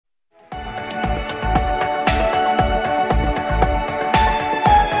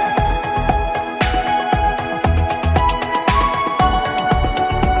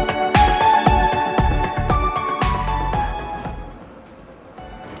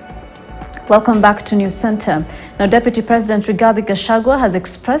Welcome back to News Center. Now, Deputy President Gachagua has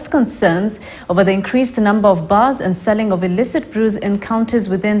expressed concerns over the increased number of bars and selling of illicit brews in counties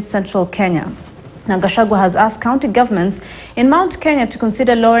within central Kenya. Now, Gachagua has asked county governments in Mount Kenya to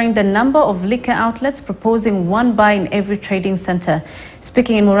consider lowering the number of liquor outlets, proposing one bar in every trading center.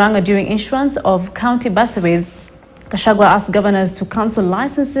 Speaking in Murang'a during issuance of county bursaries, Gachagua asked governors to cancel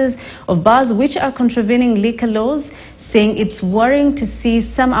licenses of bars which are contravening liquor laws, saying it's worrying to see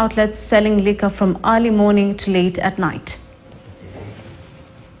some outlets selling liquor from early morning to late at night.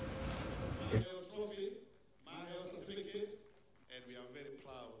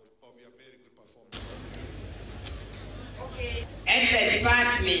 And the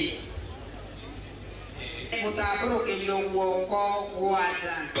department. I want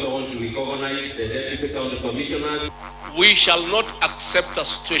to recognize the deputy county commissioners. We shall not accept a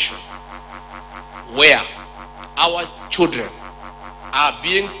situation where our children are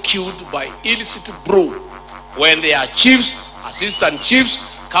being killed by illicit brew when they are chiefs, assistant chiefs,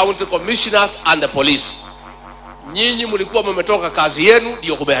 county commissioners and the police. Nyinyi mlikuwa mmetoka kazi yenu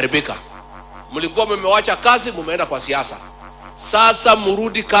ndio kumeharibika. Mlikuwa mmewacha kazi mumeenda kwa siasa. Sasa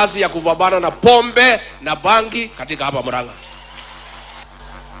murudi kazi ya kupambana na pombe na bangi katika hapa Murang'a.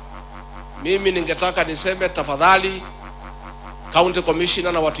 Mimi ningetaka niseme tafadhali county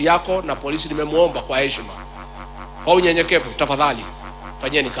commissioner na watu yako na polisi, nimemuomba kwa heshima, kwa unyenyekevu, tafadhali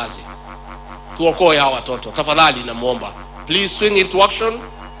fanyeni kazi. Tuokoe hawa watoto. Tafadhali namuomba. Please swing into action.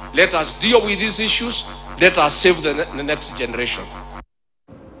 Let us deal with these issues. Let us save the next generation.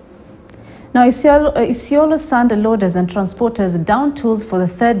 Now, Isiolo sand loaders and transporters down tools for the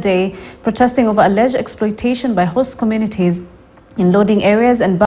third day, protesting over alleged exploitation by host communities in loading areas and